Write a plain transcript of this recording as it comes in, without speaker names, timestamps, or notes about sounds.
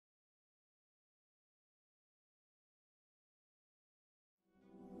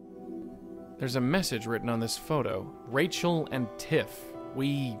There's a message written on this photo. Rachel and Tiff.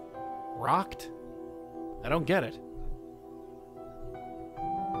 We rocked? I don't get it.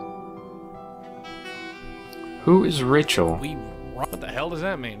 Who is Rachel? What the hell does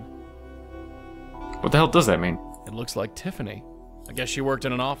that mean? What the hell does that mean? It looks like Tiffany. I guess she worked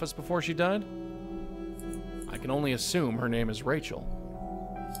in an office before she died? I can only assume her name is Rachel.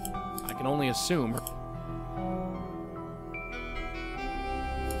 I can only assume her...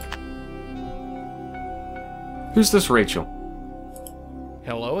 Who's this Rachel?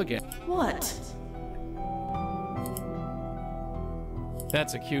 Hello again. What?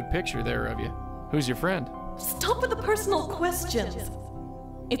 That's a cute picture there of you. Who's your friend? Stop with the personal questions.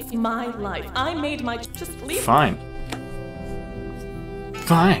 It's my life. I made my... Just leave. Fine.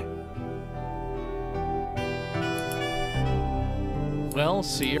 Fine. Well,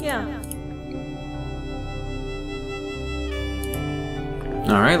 see you. Yeah.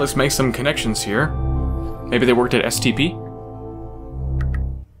 Alright, let's make some connections here. Maybe they worked at STP?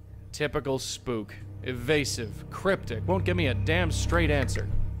 Typical spook. Evasive, cryptic, won't give me a damn straight answer.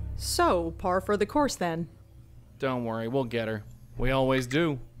 So, par for the course then. Don't worry, we'll get her. We always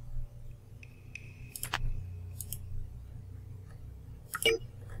do.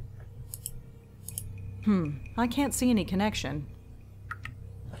 I can't see any connection.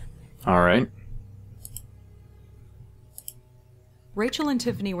 Alright. Rachel and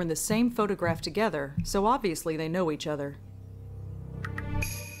Tiffany were in the same photograph together, so obviously they know each other.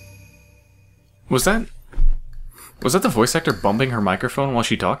 Was that the voice actor bumping her microphone while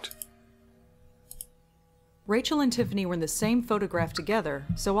she talked? Rachel and Tiffany were in the same photograph together,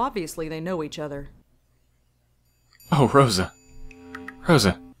 so obviously they know each other. Oh, Rosa.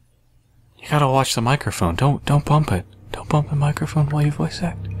 Rosa. You gotta watch the microphone. Don't bump it. Don't bump the microphone while you voice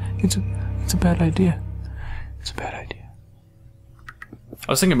act. It's a bad idea. It's a bad idea.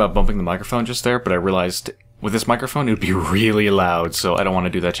 I was thinking about bumping the microphone just there, but I realized with this microphone it would be really loud, so I don't want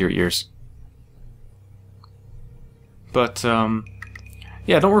to do that to your ears. But,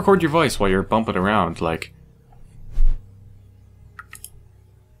 yeah, don't record your voice while you're bumping around, like...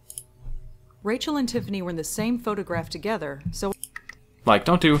 Rachel and Tiffany were in the same photograph together, so... Like,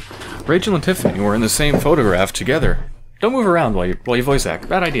 don't do... Rachel and Tiffany were in the same photograph together. Don't move around while you voice act.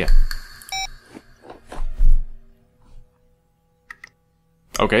 Bad idea.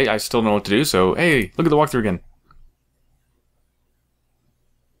 Okay, I still know what to do, so... Hey, look at the walkthrough again.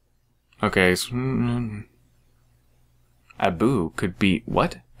 Okay, so... Abu could be...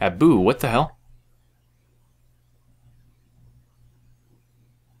 What? Abu, what the hell?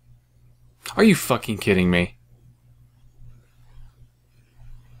 Are you fucking kidding me?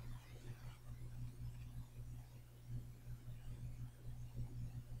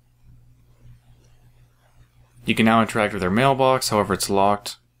 You can now interact with their mailbox, however it's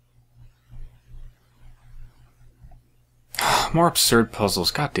locked. More absurd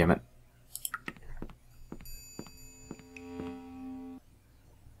puzzles, god damn it.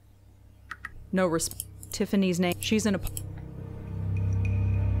 no Tiffany's name. She's in a...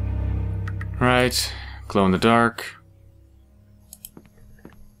 Right, glow in the dark.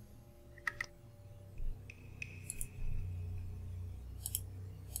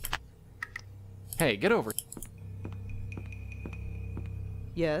 Hey, get over.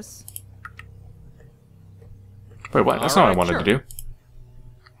 Yes. Wait, what? That's not what I wanted to do.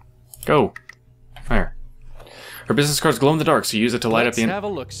 Go. There. Her business cards glow in the dark, so use it to light up Let's have a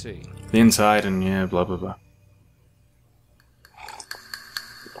look-see. the inside and yeah, blah blah blah.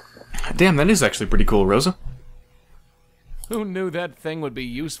 Damn, that is actually pretty cool, Rosa. Who knew that thing would be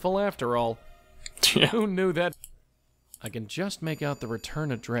useful after all? Yeah. Who knew that? I can just make out the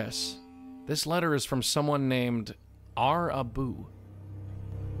return address. This letter is from someone named R. Abu.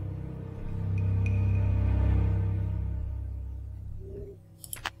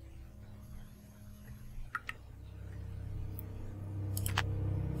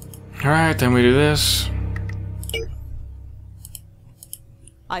 Alright, then we do this.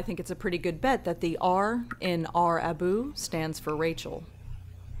 I think it's a pretty good bet that the R in R Abu stands for Rachel.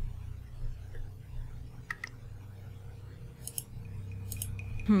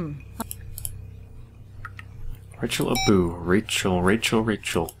 Rachel Abu. Rachel, Rachel,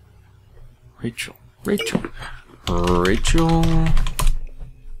 Rachel. Rachel, Rachel. Rachel.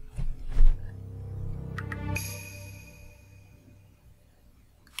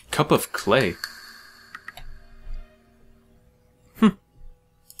 Cup of clay.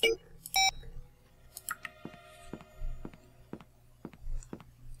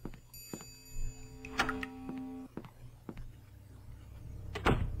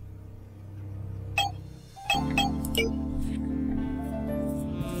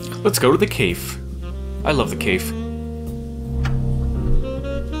 Let's go to the cave. I love the cave.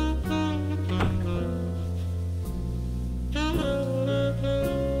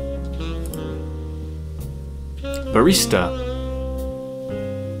 Barista.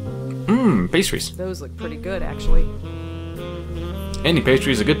 Mmm, pastries. Those look pretty good, actually. Any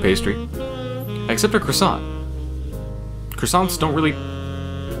pastry is a good pastry. Except a croissant. Croissants don't really...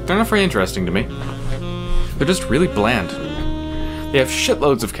 They're not very interesting to me. They're just really bland. They have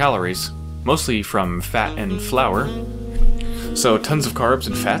shitloads of calories, mostly from fat and flour. So tons of carbs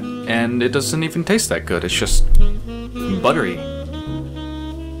and fat, and it doesn't even taste that good. It's just buttery.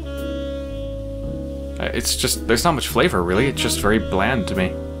 It's just, there's not much flavor really, it's just very bland to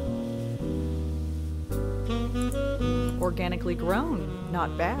me. Organically grown,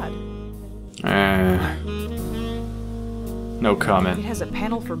 not bad. No It comment. has a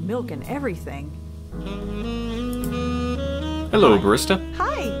panel for milk and everything. Hello, barista.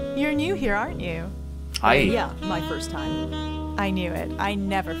 Hi, you're new here, aren't you? Hi. Yeah, my first time. I knew it. I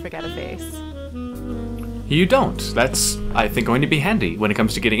never forget a face. You don't. That's, I think, going to be handy when it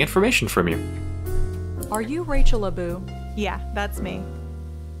comes to getting information from you. Are you Rachel Abu? Yeah, that's me.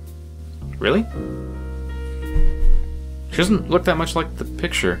 Really? She doesn't look that much like the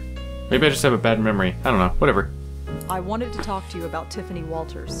picture. Maybe I just have a bad memory. I don't know. Whatever. I wanted to talk to you about Tiffany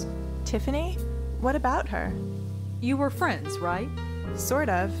Walters. Tiffany? What about her? You were friends, right? Sort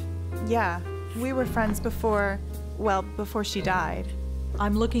of. Yeah, we were friends before, well, before she died.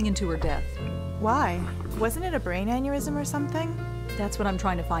 I'm looking into her death. Why? Wasn't it a brain aneurysm or something? That's what I'm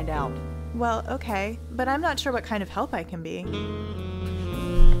trying to find out. Well, okay, but I'm not sure what kind of help I can be.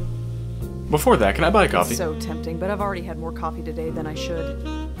 Before that, can I buy a coffee? So tempting, but I've already had more coffee today than I should.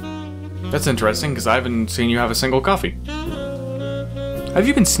 That's interesting, because I haven't seen you have a single coffee. Have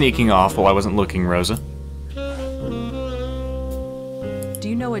you been sneaking off while I wasn't looking, Rosa? Do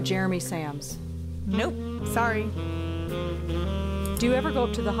you know a Jeremy Sams? Nope, sorry. Do you ever go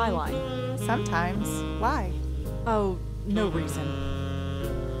up to the High Line? Sometimes. Why? Oh, no reason.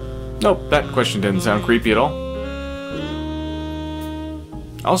 Nope, that question didn't sound creepy at all.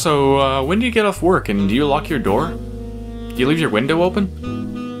 Also, when do you get off work, and do you lock your door? Do you leave your window open?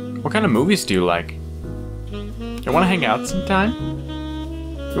 What kind of movies do you like? You wanna hang out sometime?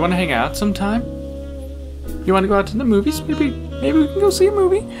 You wanna hang out sometime? You wanna go out to the movies? Maybe we can go see a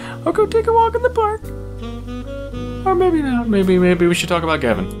movie? Or go take a walk in the park? Or maybe not. Maybe we should talk about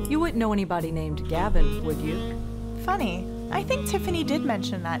Gavin. You wouldn't know anybody named Gavin, would you? Funny. I think Tiffany did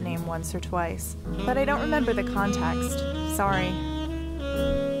mention that name once or twice, but I don't remember the context. Sorry.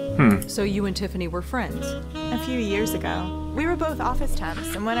 So you and Tiffany were friends? A few years ago. We were both office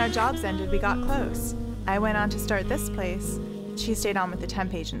temps, and when our jobs ended, we got close. I went on to start this place. She stayed on with the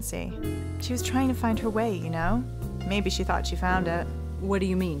temp agency. She was trying to find her way, you know? Maybe she thought she found it. What do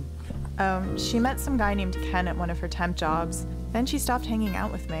you mean? She met some guy named Ken at one of her temp jobs. Then she stopped hanging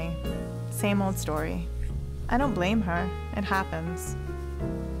out with me. Same old story. I don't blame her. It happens.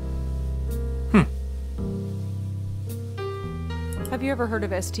 Have you ever heard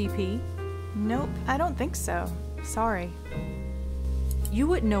of STP? Nope, I don't think so. Sorry. You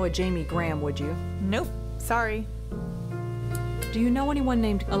wouldn't know a Jamie Graham, would you? Nope, sorry. Do you know anyone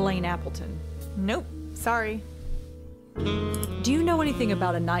named Elaine Appleton? Nope, sorry. Do you know anything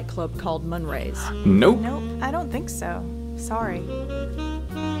about a nightclub called Munray's? Nope. Nope, I don't think so. Sorry.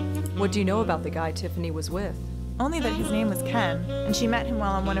 What do you know about the guy Tiffany was with? Only that his name was Ken, and she met him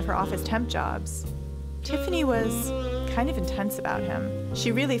while on one of her office temp jobs. Tiffany was kind of intense about him.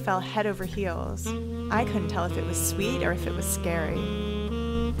 She really fell head over heels. I couldn't tell if it was sweet or if it was scary.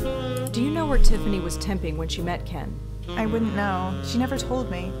 Do you know where Tiffany was temping when she met Ken? I wouldn't know. She never told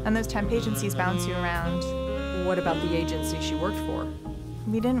me, and those temp agencies bounce you around. What about the agency she worked for?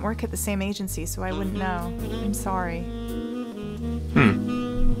 We didn't work at the same agency, so I wouldn't know. I'm sorry.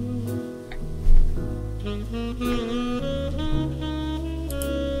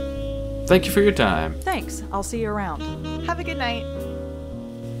 Thank you for your time. Thanks, I'll see you around. Have a good night.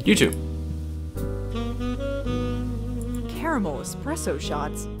 You too. Caramel espresso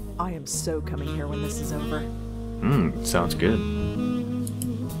shots. I am so coming here when this is over. Sounds good.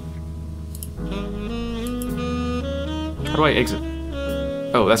 How do I exit?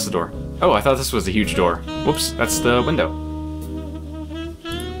 Oh, that's the door. Oh, I thought this was a huge door. Whoops, that's the window.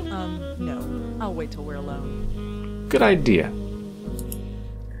 No. I'll wait till we're alone. Good idea.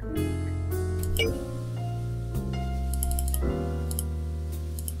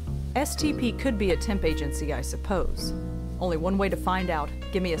 STP could be a temp agency, I suppose. Only one way to find out.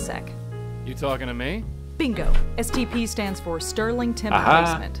 Give me a sec. You talking to me? Bingo. STP stands for Sterling Temp Aha.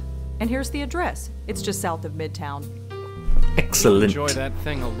 Placement. And here's the address. It's just south of Midtown. Excellent. Enjoy that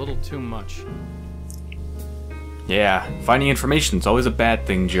thing a little too much. Yeah, finding information is always a bad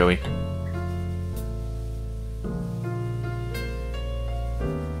thing, Joey.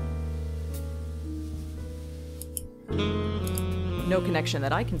 No connection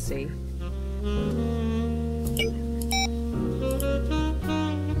that I can see.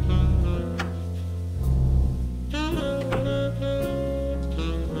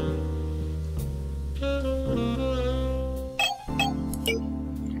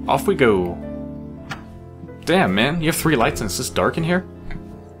 Off we go. Damn, man, you have 3 lights and it's this dark in here?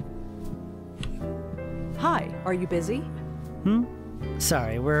 Hi, are you busy?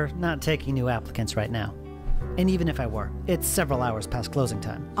 Sorry, we're not taking new applicants right now. And even if I were, it's several hours past closing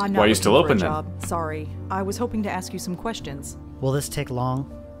time. I'm not Why are you looking still for a open, then? job. Sorry, I was hoping to ask you some questions. Will this take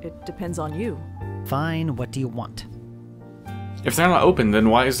long? It depends on you. Fine, what do you want? If they're not open, then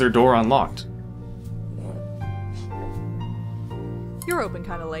why is their door unlocked? You're open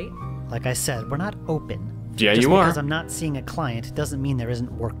kind of late. Like I said, we're not open. Yeah, Just you are. because I'm not seeing a client doesn't mean there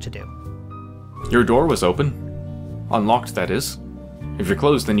isn't work to do. Your door was open. Unlocked, that is. If you're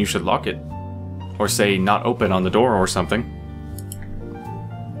closed, then you should lock it. Or say, not open on the door or something.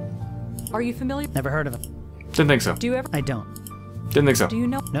 Are you familiar? Never heard of it. Didn't think so. Do you ever? I don't. Didn't think so. Do you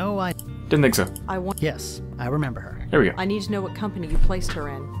know? No, I... Didn't think so. I want. Yes, I remember her. Here we go. I need to know what company you placed her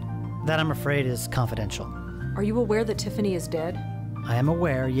in. That, I'm afraid, is confidential. Are you aware that Tiffany is dead? I am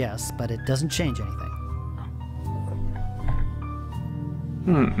aware, yes, but it doesn't change anything.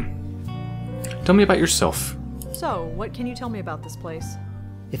 Tell me about yourself. So, what can you tell me about this place?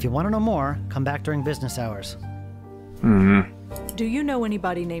 If you want to know more, come back during business hours. Do you know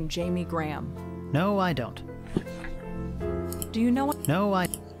anybody named Jamie Graham? No, I don't. Do you know? No, I...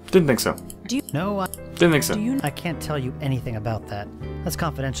 Didn't think so. No, I... Didn't think so. Do you? I can't tell you anything about that. That's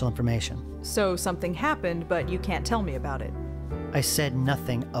confidential information. So something happened, but you can't tell me about it. I said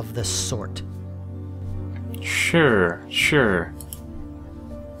nothing of the sort. Sure, sure.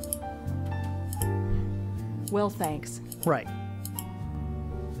 Well, thanks. Right.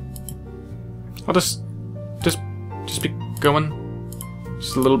 I'll just be going.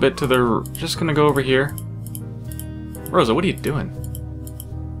 Just a little bit to the... Just gonna go over here. Rosa, what are you doing?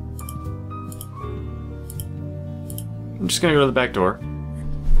 I'm just gonna go to the back door.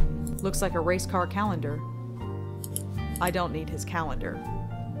 Looks like a race car calendar. I don't need his calendar.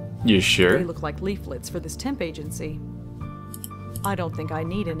 You They sure? look like leaflets for this temp agency. I don't think I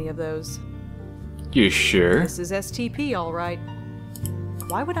need any of those. You sure? This is STP, all right.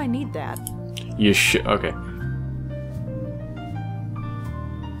 Why would I need that? You sure? Okay.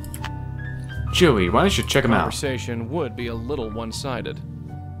 Joey, why don't you check him out? Conversation would be a little one-sided.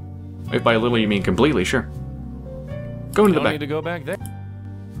 If by little you mean completely, sure. Go into the Don't back. need to go back there.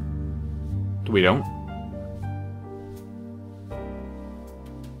 We don't?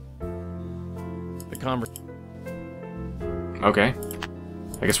 The conversation. Okay.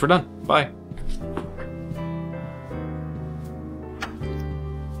 I guess we're done. Bye.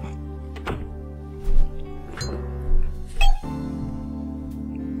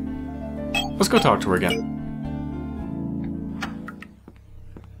 Let's go talk to her again.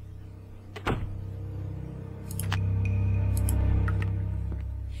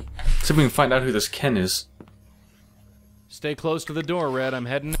 See if we can find out who this Ken is. Stay close to the door, Red. I'm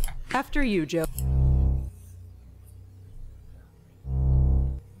heading. After you, Joe.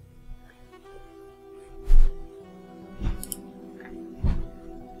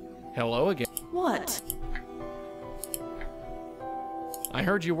 Hello again. What? I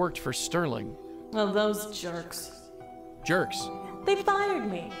heard you worked for Sterling. Well, those jerks. Jerks. They fired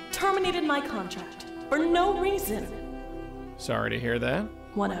me, terminated my contract, for no reason. Sorry to hear that.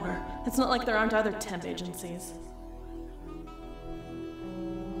 Whatever. It's not like there aren't other temp agencies.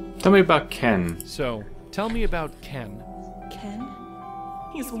 Tell me about Ken. So, tell me about Ken. Ken?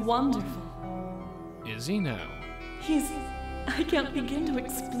 He's wonderful. Is he now? I can't begin to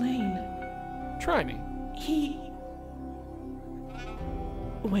explain. Try me.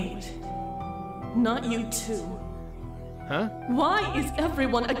 Wait. Not you too. Huh? Why is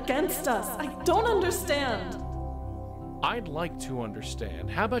everyone against us? I don't understand. I'd like to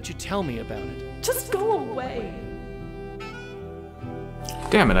understand. How about you tell me about it? Just go away.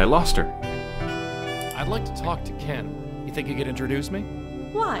 Damn it, I lost her. I'd like to talk to Ken. You think you could introduce me?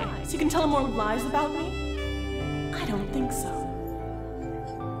 Why? So you can tell him more lies about me? I don't think so.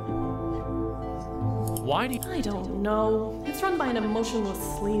 Why do you... I don't know. It's run by an emotionless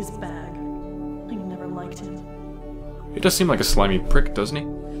sleaze bag. I never liked him. He does seem like a slimy prick, doesn't he?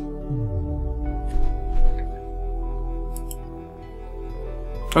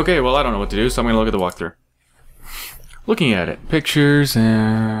 Okay, well, I don't know what to do, so I'm gonna look at the walkthrough. Looking at it. Pictures,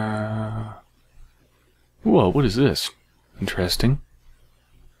 whoa, what is this? Interesting.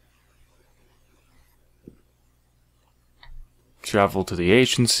 Travel to the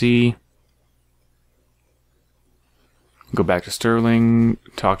agency. Go back to Sterling.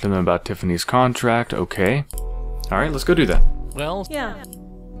 Talk to them about Tiffany's contract. Okay. Alright, let's go do that. Well, Yeah.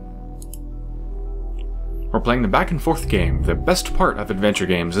 We're playing the back and forth game. The best part of adventure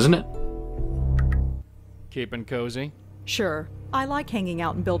games, isn't it? keeping cozy. Sure, I like hanging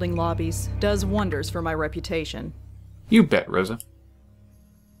out in building lobbies. Does wonders for my reputation. You bet, Rosa.